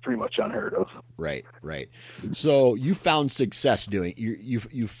 that's pretty much unheard of. Right. So you found success doing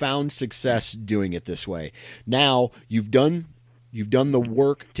you found success doing it this way. Now you've done You've done the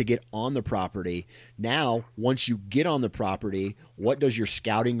work to get on the property. Now, once you get on the property, what does your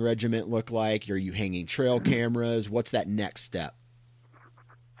scouting regiment look like? Are you hanging trail cameras? What's that next step?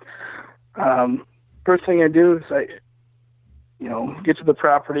 First thing I do is I get to the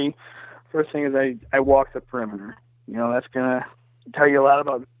property. First thing is I walk the perimeter. That's going to tell you a lot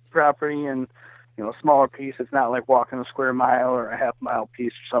about the property, and, a smaller piece. It's not like walking a square mile or a half mile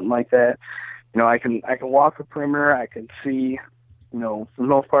piece or something like that. I can walk the perimeter. I can see, for the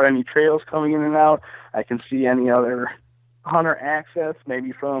most part, any trails coming in and out. I can see any other hunter access,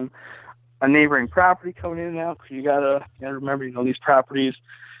 maybe from a neighboring property coming in and out. Because you gotta remember, these properties,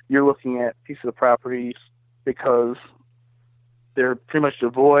 you're looking at pieces of properties because they're pretty much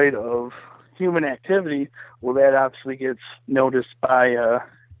devoid of human activity. Well, that obviously gets noticed by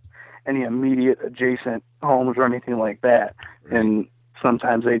any immediate adjacent homes or anything like that. Right. And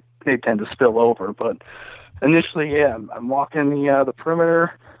sometimes they tend to spill over. But initially, yeah, I'm walking the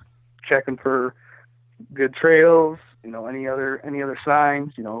perimeter, checking for good trails, any other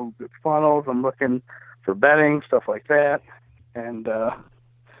signs, good funnels. I'm looking for bedding, stuff like that. And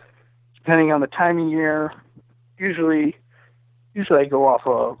depending on the time of year, usually I go off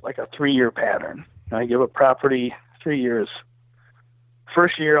a 3-year pattern. I give a property 3 years.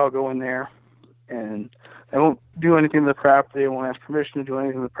 First year, I'll go in there, and I won't do anything to the property. I won't ask permission to do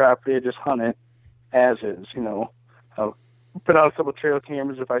anything to the property. I just hunt it as is. I'll put out a couple of trail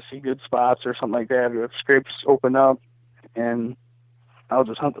cameras if I see good spots or something like that, or if scrapes open up, and I'll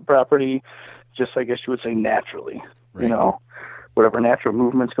just hunt the property, just I guess you would say naturally. Right. Whatever natural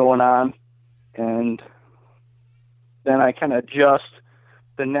movement's going on, and then I kind of adjust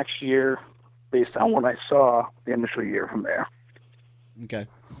the next year based on what I saw the initial year from there. Okay.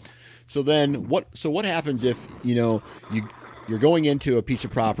 So then what happens if, you're going into a piece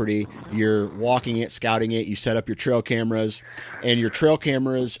of property, you're walking it, scouting it, you set up your trail cameras, and your trail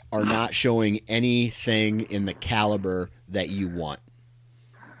cameras are not showing anything in the caliber that you want?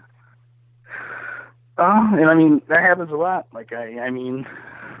 And that happens a lot. Like, I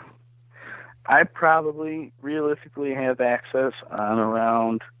probably realistically have access on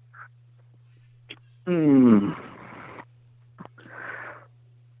around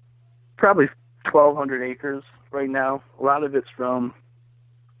probably 1,200 acres right now. A lot of it's from,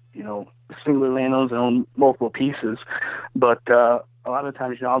 singular landowners that own multiple pieces. But a lot of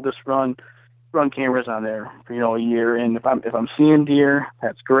times, I'll just run cameras on there for, a year. And if I'm seeing deer,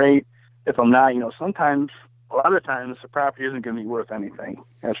 that's great. If I'm not, a lot of times the property isn't going to be worth anything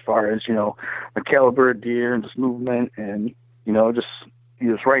as far as, the caliber of deer and just movement and, you just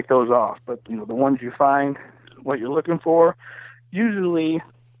write those off. But, the ones you find, what you're looking for, usually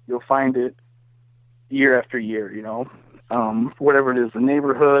you'll find it year after year, whatever it is, the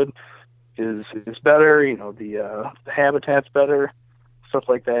neighborhood is better, the habitat's better, stuff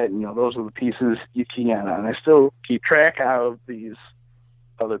like that. Those are the pieces you key in on. I still keep track of these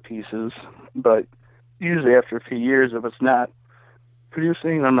other pieces, but usually after a few years, if it's not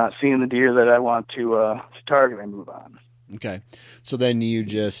producing, I'm not seeing the deer that I want to target, I move on. Okay. So then you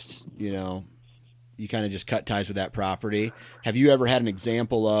just, you kind of just cut ties with that property. Have you ever had an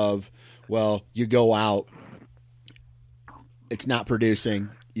example of, you go out, it's not producing,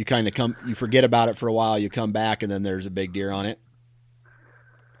 you kind of you forget about it for a while, you come back, and then there's a big deer on it?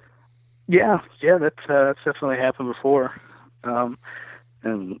 Yeah, that's definitely happened before.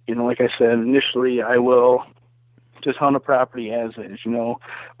 And, like I said, initially I will just hunt a property as is,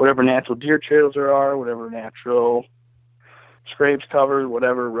 whatever natural deer trails there are, whatever natural scrapes covered,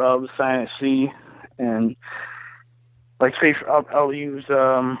 whatever rubs, sign I see. And like, say, I'll use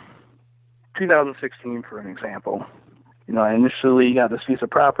 2016 for an example. I initially got this piece of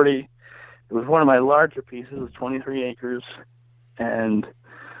property. It was one of my larger pieces. It was 23 acres. And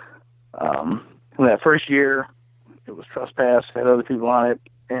in that first year, it was trespassed, had other people on it.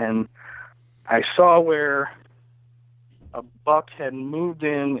 And I saw where a buck had moved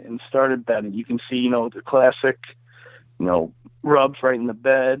in and started bedding. You can see, the classic, rubs right in the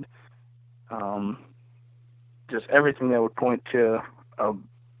bed. Just everything that would point to a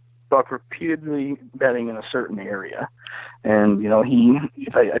buck repeatedly bedding in a certain area. And,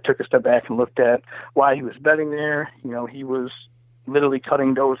 I took a step back and looked at why he was bedding there. He was literally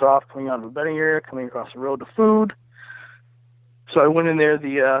cutting does off, coming out of the bedding area, coming across the road to food. So I went in there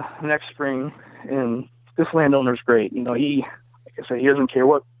the next spring, and this landowner's great. He, like I said, he doesn't care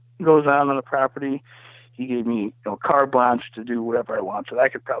what goes on the property. He gave me, carte blanche to do whatever I wanted. I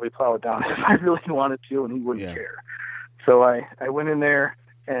could probably plow it down if I really wanted to, and he wouldn't care. So I went in there,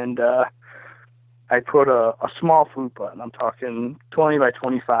 and I put a small food button. I'm talking 20 by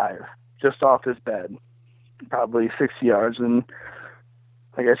 25, just off his bed. probably 60 yards. And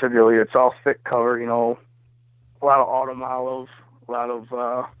like I said earlier, it's all thick cover, you know, a lot of autumn olive, a lot of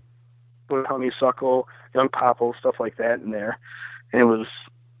wood honeysuckle, young popple, stuff like that in there. And it was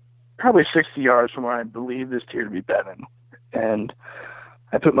probably 60 yards from where I believe this deer to be bedding. And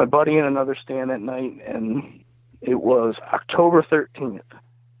I put my buddy in another stand that night, and it was October 13th.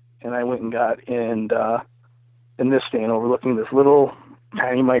 And I went and got in this stand overlooking this little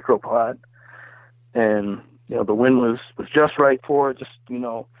tiny microplot. And, you know, the wind was just right for it, just, you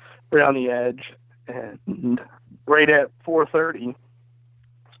know, right on the edge. And right at 4:30,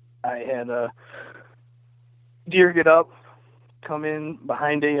 I had a deer get up, come in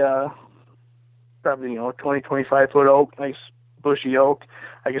behind a probably, you know, 20, 25-foot oak, nice bushy oak.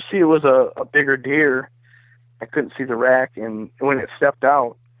 I could see it was a bigger deer. I couldn't see the rack, and when it stepped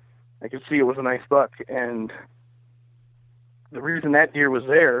out, I could see it was a nice buck. And the reason that deer was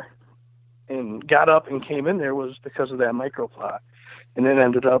there and got up and came in there was because of that microplot. And then I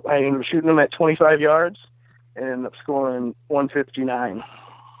ended up shooting him at 25 yards and ended up scoring 159.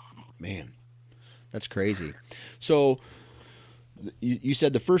 Man, that's crazy. So you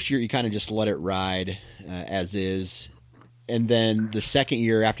said the first year you kind of just let it ride as is. And then the second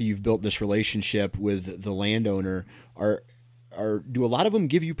year after you've built this relationship with the landowner, do a lot of them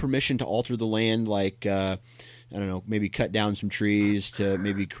give you permission to alter the land? Like, I don't know, maybe cut down some trees to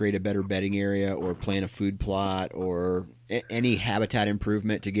maybe create a better bedding area or plant a food plot or any habitat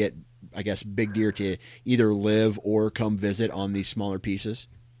improvement to get, I guess, big deer to either live or come visit on these smaller pieces?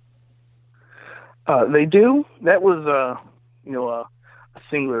 They do. That was, a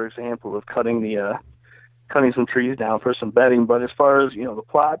singular example of cutting some trees down for some bedding. But as far as, you know, the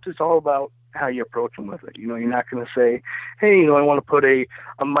plots, it's all about how you approach them with it. You know, you're not going to say, hey, you know, I want to put a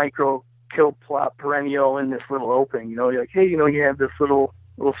micro kill plot perennial in this little opening. You know, you're like, hey, you know, you have this little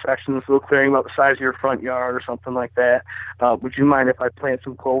section, this little clearing about the size of your front yard or something like that. Would you mind if I plant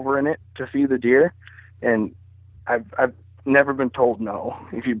some clover in it to feed the deer? And I've never been told no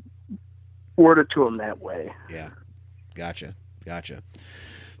if you word it to them that way. Yeah. Gotcha.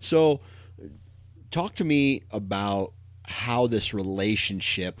 So talk to me about how this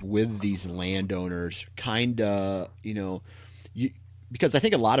relationship with these landowners kind of, you know, because I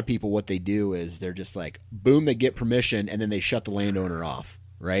think a lot of people, what they do is they're just like, boom, they get permission and then they shut the landowner off,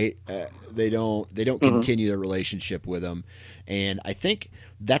 right? They don't continue their relationship with them. And I think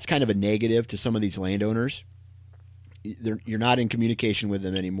that's kind of a negative to some of these landowners. You're not in communication with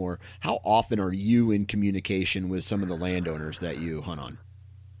them anymore. How often are you in communication with some of the landowners that you hunt on?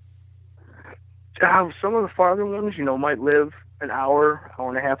 Some of the farther ones, you know, might live an hour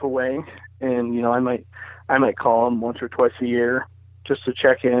and a half away, and you know, I might call them once or twice a year just to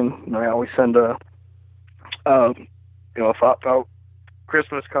check in. You know, I always send a thought-out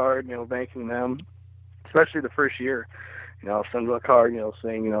Christmas card, you know, thanking them, especially the first year. You know, I'll send them a card, you know,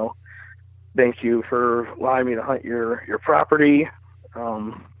 saying, you know, thank you for allowing me to hunt your property.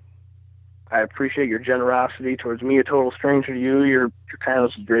 I appreciate your generosity towards me, a total stranger to you. Your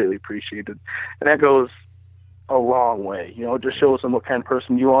kindness is greatly appreciated. And that goes a long way. You know, it just shows them what kind of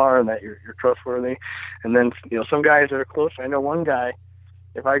person you are and that you're trustworthy. And then, you know, some guys that are close. I know one guy,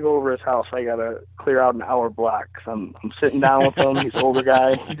 if I go over his house, I got to clear out an hour block. I'm sitting down with him. He's an older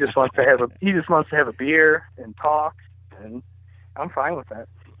guy. He just wants to have a beer and talk, and I'm fine with that.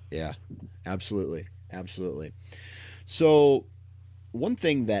 Yeah, absolutely. So one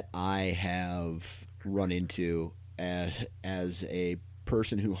thing that I have run into as a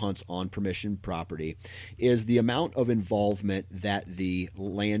person who hunts on permission property is the amount of involvement that the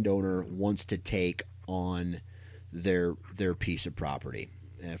landowner wants to take on their piece of property.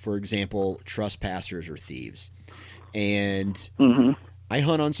 For example, trespassers or thieves. And I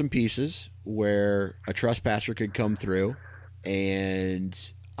hunt on some pieces where a trespasser could come through and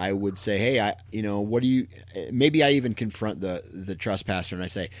I would say, hey, maybe I even confront the trespasser and I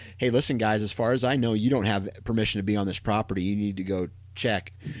say, hey, listen, guys, as far as I know, you don't have permission to be on this property. You need to go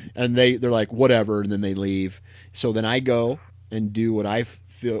check. And they're like, whatever. And then they leave. So then I go and do what I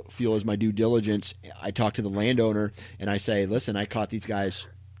feel is my due diligence. I talk to the landowner and I say, listen, I caught these guys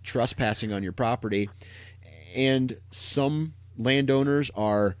trespassing on your property. And some landowners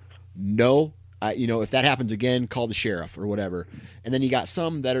are, no, if that happens again, call the sheriff or whatever. And then you got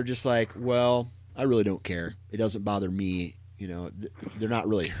some that are just like, well, I really don't care. It doesn't bother me. You know, they're not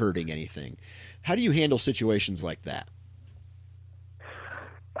really hurting anything. How do you handle situations like that?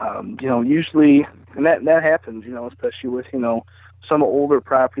 Usually, and that happens, especially with, some older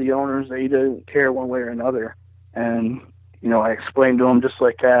property owners, they don't care one way or another. And, I explained to them just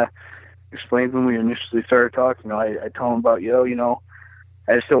like I explained when we initially started talking. I told them about,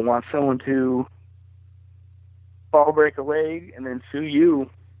 I just don't want someone to ball break a leg and then sue you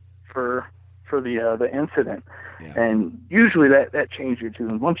for the incident. Yeah. And usually that changes your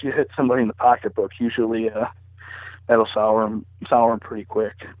tune. Once you hit somebody in the pocketbook, usually that'll sour them pretty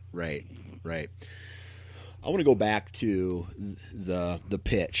quick. Right. I want to go back to the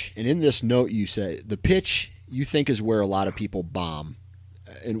pitch. And in this note, you say the pitch you think is where a lot of people bomb,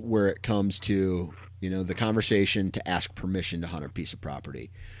 and where it comes to, the conversation to ask permission to hunt a piece of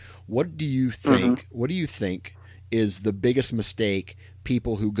property. What do you think? What do you think is the biggest mistake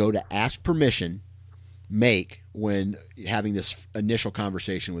people who go to ask permission make when having this initial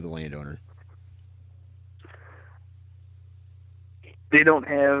conversation with a landowner? They don't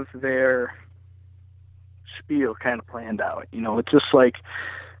have their spiel kind of planned out. It's just like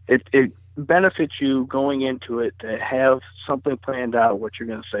it benefits you going into it to have something planned out, what you're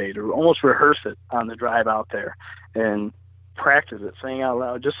going to say, to almost rehearse it on the drive out there and practice it, saying out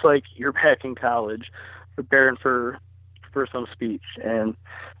loud, just like you're back in college preparing for some speech. And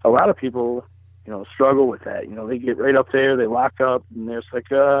a lot of people, struggle with that. They get right up there, they lock up, and they're just like,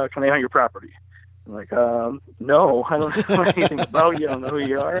 can I hunt your property? I'm like, no, I don't know anything about you. I don't know who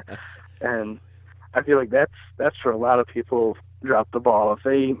you are. And I feel like that's for a lot of people drop the ball. If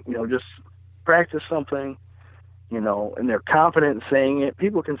they, just practice something, and they're confident in saying it,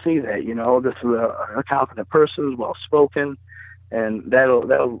 people can see that, this is a confident person, well spoken, and that'll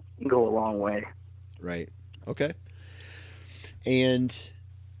go a long way. Right. Okay. And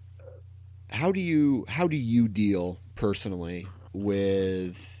how do you deal personally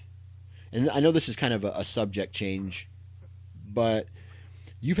with, and I know this is kind of a subject change, but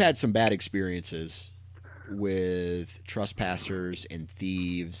you've had some bad experiences with trespassers and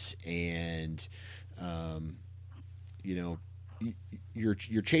thieves, and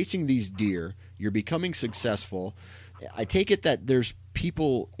you're chasing these deer, you're becoming successful. I take it that there's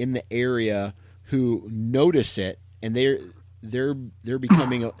people in the area who notice it, and they're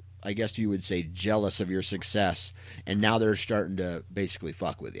becoming, I guess you would say, jealous of your success, and now they're starting to basically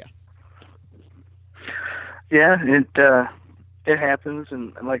fuck with you. Yeah, it happens,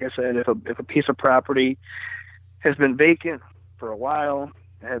 and like I said, if a piece of property has been vacant for a while,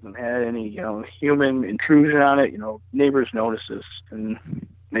 it hasn't had any human intrusion on it, neighbors notice this, and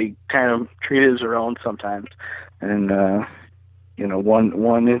they kind of treat it as their own sometimes. And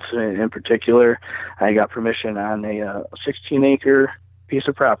one incident in particular, I got permission on a 16-acre piece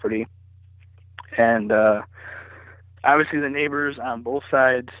of property, and obviously the neighbors on both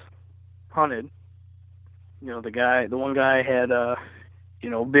sides hunted. The one guy had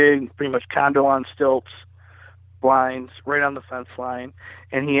big, pretty much condo on stilts, blinds right on the fence line,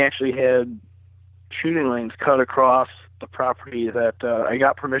 and he actually had shooting lanes cut across the property that I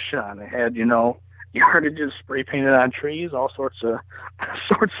got permission on. It had yardages spray painted on trees, all sorts of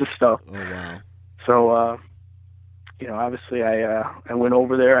stuff. Oh wow! So obviously I went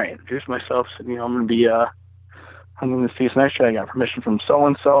over there. I introduced myself, said I'm going to see this next year. I got permission from so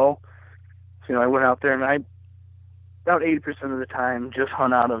and so. I went out there, and I about 80% of the time just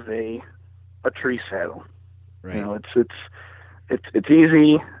hunt out of a tree saddle. Right. It's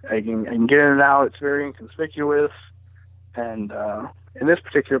easy. I can get in and out. It's very inconspicuous. And in this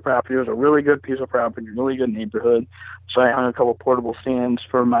particular property, it was a really good piece of property, really good neighborhood. So I hung a couple portable stands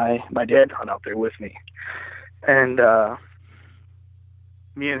for my dad to hunt out there with me. And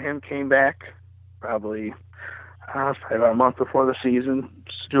me and him came back probably about a month before the season,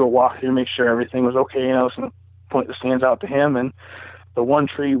 just to do a walkthrough to make sure everything was okay. I was going to point the stands out to him, and the one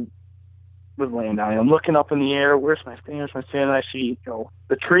tree was laying down. I'm looking up in the air, where's my stand? And I see,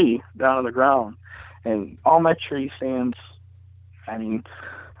 the tree down on the ground, and all my tree stands. I mean,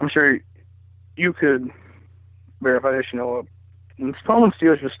 I'm sure you could verify this. When someone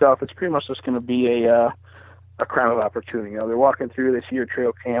steals your stuff, it's pretty much just going to be a crime of opportunity. They're walking through, they see your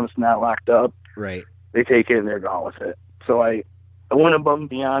trail cam, it's not locked up. Right. They take it and they're gone with it. So I went above and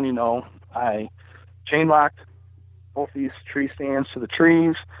beyond. I chain locked both these tree stands to the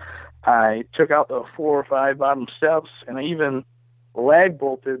trees. I took out the 4 or 5 bottom steps, and I even lag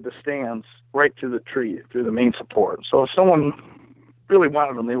bolted the stands right to the tree, through the main support. So if someone really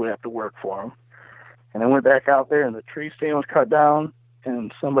wanted them, they would have to work for them. And I went back out there, and the tree stand was cut down,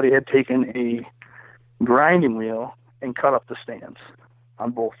 and somebody had taken a grinding wheel and cut up the stands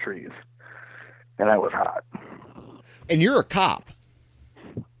on both trees. And I was hot. And you're a cop.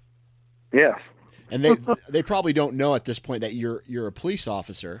 Yes. And they probably don't know at this point that you're a police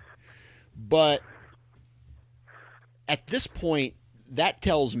officer. But at this point, that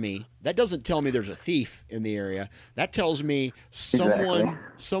doesn't tell me there's a thief in the area. That tells me someone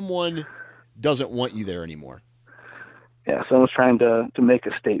doesn't want you there anymore. someone's trying to make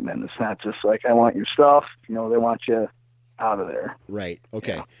a statement. It's not just like, I want your stuff. They want you out of there. Right.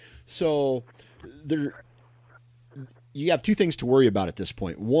 Okay. Yeah. So you have two things to worry about at this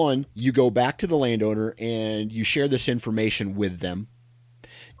point. One, you go back to the landowner and you share this information with them.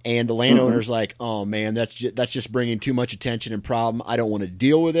 And the landowner's like, oh man, that's just bringing too much attention and problem. I don't want to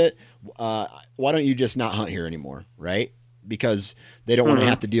deal with it. Why don't you just not hunt here anymore? Right. Because they don't want to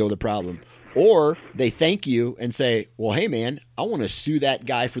have to deal with the problem. Or they thank you and say, well, hey man, I want to sue that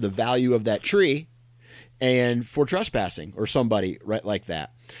guy for the value of that tree and for trespassing or somebody right like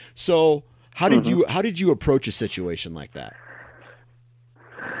that. So how did you approach a situation like that?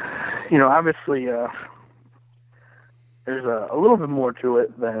 Obviously, there's a little bit more to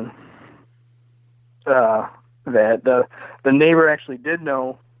it than that. The neighbor actually did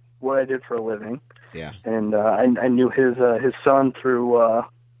know what I did for a living. Yeah. And I knew his son through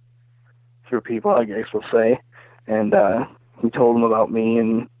people, I guess we'll say. And he told him about me,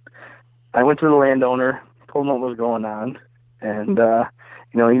 and I went to the landowner, told him what was going on, and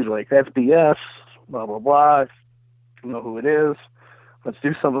he's like, that's BS, blah blah blah. You know who it is. Let's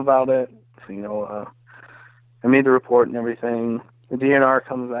do something about it. So, I made the report and everything. The DNR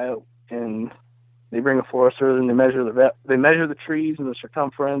comes out and they bring a forester and they measure the trees and the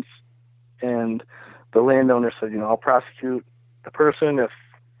circumference. And the landowner said, I'll prosecute the person if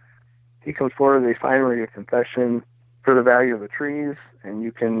he comes forward. They finally get a confession for the value of the trees, and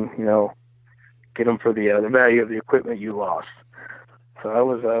you can, get them for the value of the equipment you lost. So I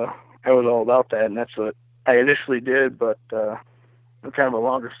was all about that, and that's what I initially did. But kind of a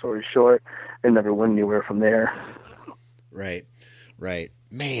longer story short, it never went anywhere from there. Right.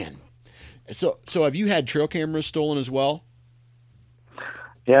 Man. So have you had trail cameras stolen as well?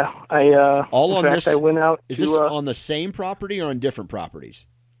 Yeah, I went out. Is this on the same property or on different properties?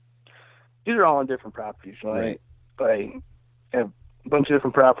 These are all on different properties. So right. I have a bunch of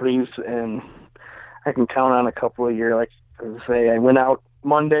different properties, and I can count on a couple a year. Like I say, I went out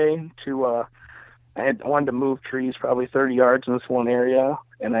Monday to. I wanted to move trees probably 30 yards in this one area,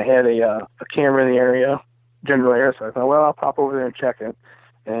 and I had a camera in the area, general area. So I thought, well, I'll pop over there and check it.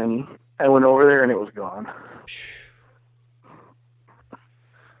 And I went over there, and it was gone.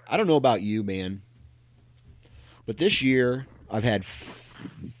 I don't know about you, man, but this year I've had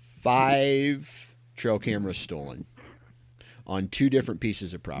 5 trail cameras stolen on 2 different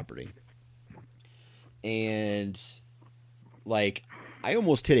pieces of property. And I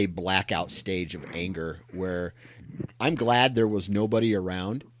almost hit a blackout stage of anger where I'm glad there was nobody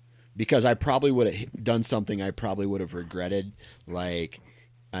around, because I probably would have done something I probably would have regretted, like,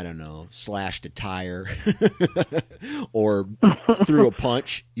 I don't know, slashed a tire or threw a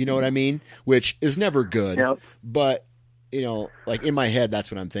punch, you know what I mean? Which is never good, yep. But, in my head, that's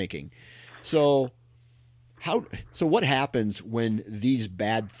what I'm thinking. So what happens when these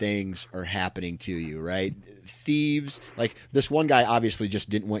bad things are happening to you, right? Thieves, like this one guy obviously just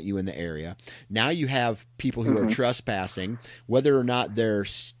didn't want you in the area. Now you have people who are trespassing, whether or not they're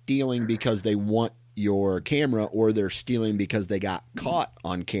stealing because they want your camera or they're stealing because they got caught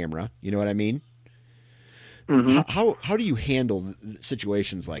on camera. You know what I mean? Mm-hmm. How do you handle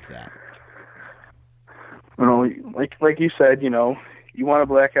situations like that? Like you said, you want to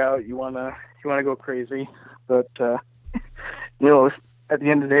black out, you want to go crazy, but at the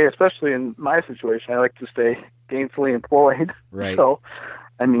end of the day, especially in my situation, I like to stay gainfully employed. Right. So,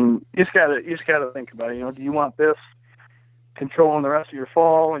 you just gotta think about it. Do you want this controlling the rest of your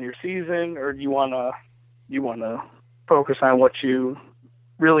fall and your season, or do you wanna focus on what you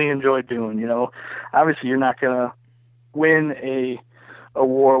really enjoy doing? Obviously you're not gonna win a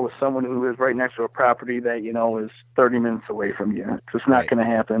war with someone who is right next to a property that is 30 minutes away from you. It's just not going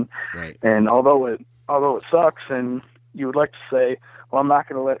to happen. Right. And although it sucks, and you would like to say, well, I'm not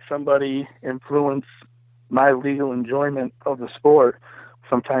going to let somebody influence my legal enjoyment of the sport,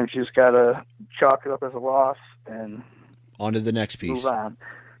 sometimes you just got to chalk it up as a loss and on to the next piece. Move on.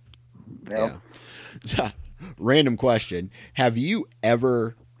 Yep. Yeah. Random question: Have you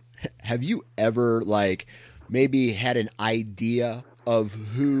ever maybe had an idea of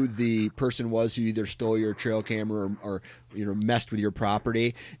who the person was who either stole your trail camera or messed with your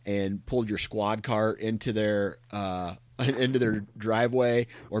property and pulled your squad car into their driveway,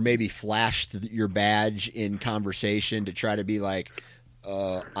 or maybe flashed your badge in conversation to try to be like,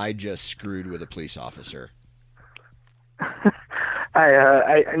 I just screwed with a police officer?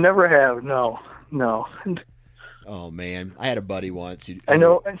 I never have. No. Oh man, I had a buddy once. I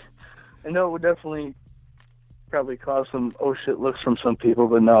know it would definitely probably cause some oh shit looks from some people,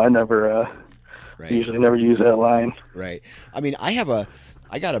 but no, I never right. Usually never use that line. Right.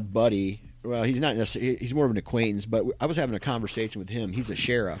 I got a buddy well, he's not necessarily, he's more of an acquaintance, but I was having a conversation with him. He's a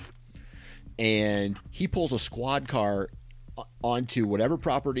sheriff, and he pulls a squad car onto whatever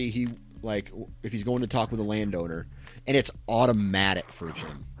property he, like, if he's going to talk with a landowner, and it's automatic for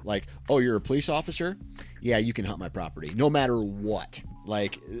him. Like, oh, you're a police officer? Yeah, you can hunt my property, no matter what.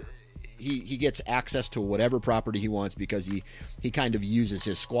 Like, he gets access to whatever property he wants because he kind of uses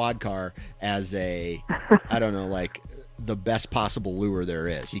his squad car as a, I don't know, like, the best possible lure there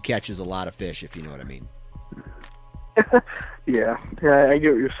is. He catches a lot of fish, if you know what I mean. Yeah, I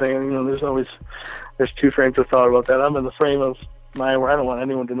get what you're saying. You know, there's two frames of thought about that. I'm in the frame of mine where I don't want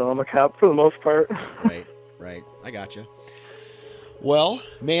anyone to know I'm a cop for the most part. Right. I gotcha. Well,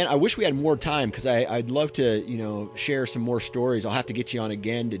 man, I wish we had more time because I'd love to, you know, share some more stories. I'll have to get you on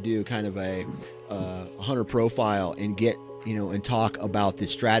again to do kind of a hunter profile and get, you know, and talk about the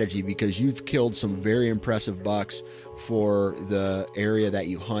strategy, because you've killed some very impressive bucks for the area that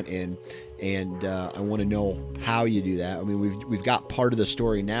you hunt in. And I want to know how you do that. I mean, we've got part of the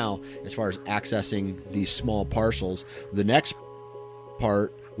story now as far as accessing these small parcels. The next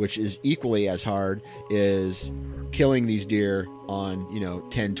part, which is equally as hard, is killing these deer on, you know,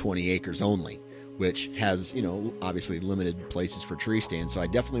 10, 20 acres only, which has, you know, obviously limited places for tree stands. So I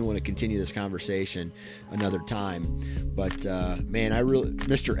definitely want to continue this conversation another time. But man,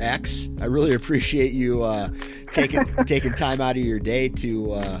 Mr. X, I really appreciate you taking time out of your day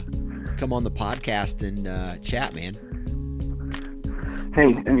to come on the podcast and chat, man.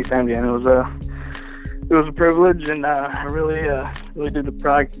 Hey, anytime, Dan. It was a privilege, and I really did the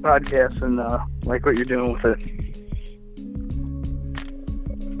podcast and like what you're doing with it.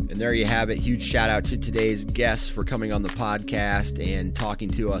 And there you have it. Huge shout out to today's guest for coming on the podcast and talking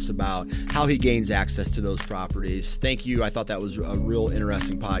to us about how he gains access to those properties. Thank you. I thought that was a real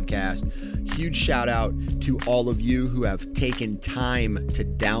interesting podcast. Huge shout out to all of you who have taken time to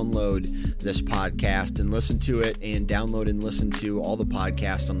download this podcast and listen to it, and download and listen to all the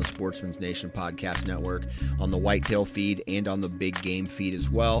podcasts on the Sportsman's Nation Podcast Network, on the Whitetail feed and on the Big Game feed as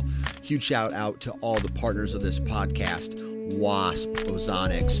well. Huge shout out to all the partners of this podcast: Wasp,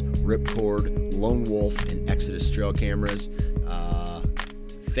 Ozonics, Ripcord, Lone Wolf, and Exodus Trail Cameras.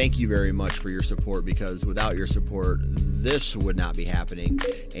 Thank you very much for your support, because without your support, this would not be happening.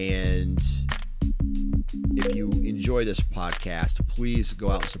 And if you enjoy this podcast, please go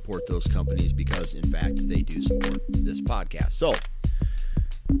out and support those companies, because in fact, they do support this podcast. So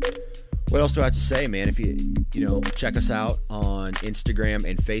what else do I have to say, man? If you check us out on Instagram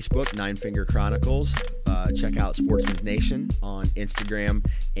and Facebook, Nine Finger Chronicles. Check out Sportsman's Nation on Instagram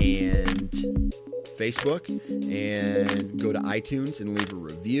and Facebook, and go to iTunes and leave a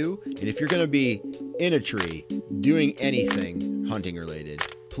review. And if you're going to be in a tree doing anything hunting related,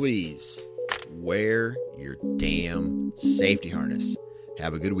 please wear your damn safety harness.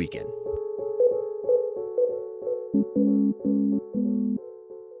 Have a good weekend.